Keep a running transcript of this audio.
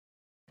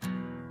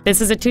This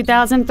is a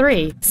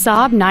 2003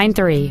 Saab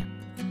 9-3.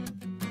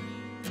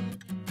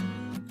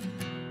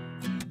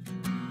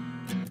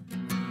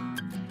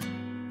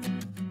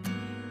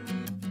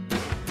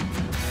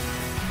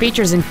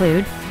 Features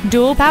include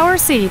dual power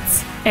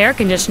seats, air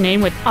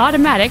conditioning with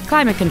automatic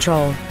climate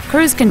control,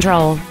 cruise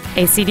control,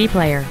 a CD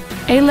player,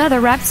 a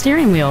leather-wrapped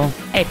steering wheel,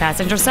 a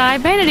passenger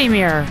side vanity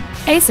mirror,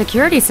 a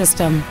security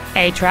system,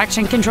 a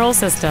traction control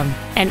system,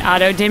 an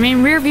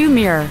auto-dimming rear-view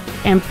mirror,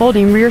 and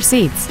folding rear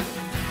seats.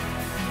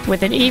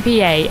 With an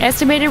EPA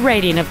estimated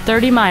rating of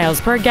 30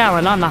 miles per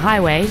gallon on the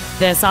highway,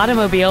 this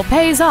automobile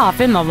pays off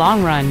in the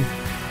long run.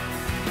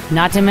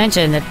 Not to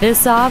mention that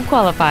this Saab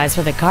qualifies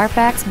for the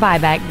Carfax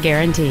buyback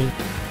guarantee.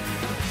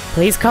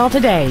 Please call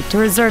today to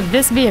reserve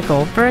this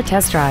vehicle for a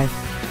test drive.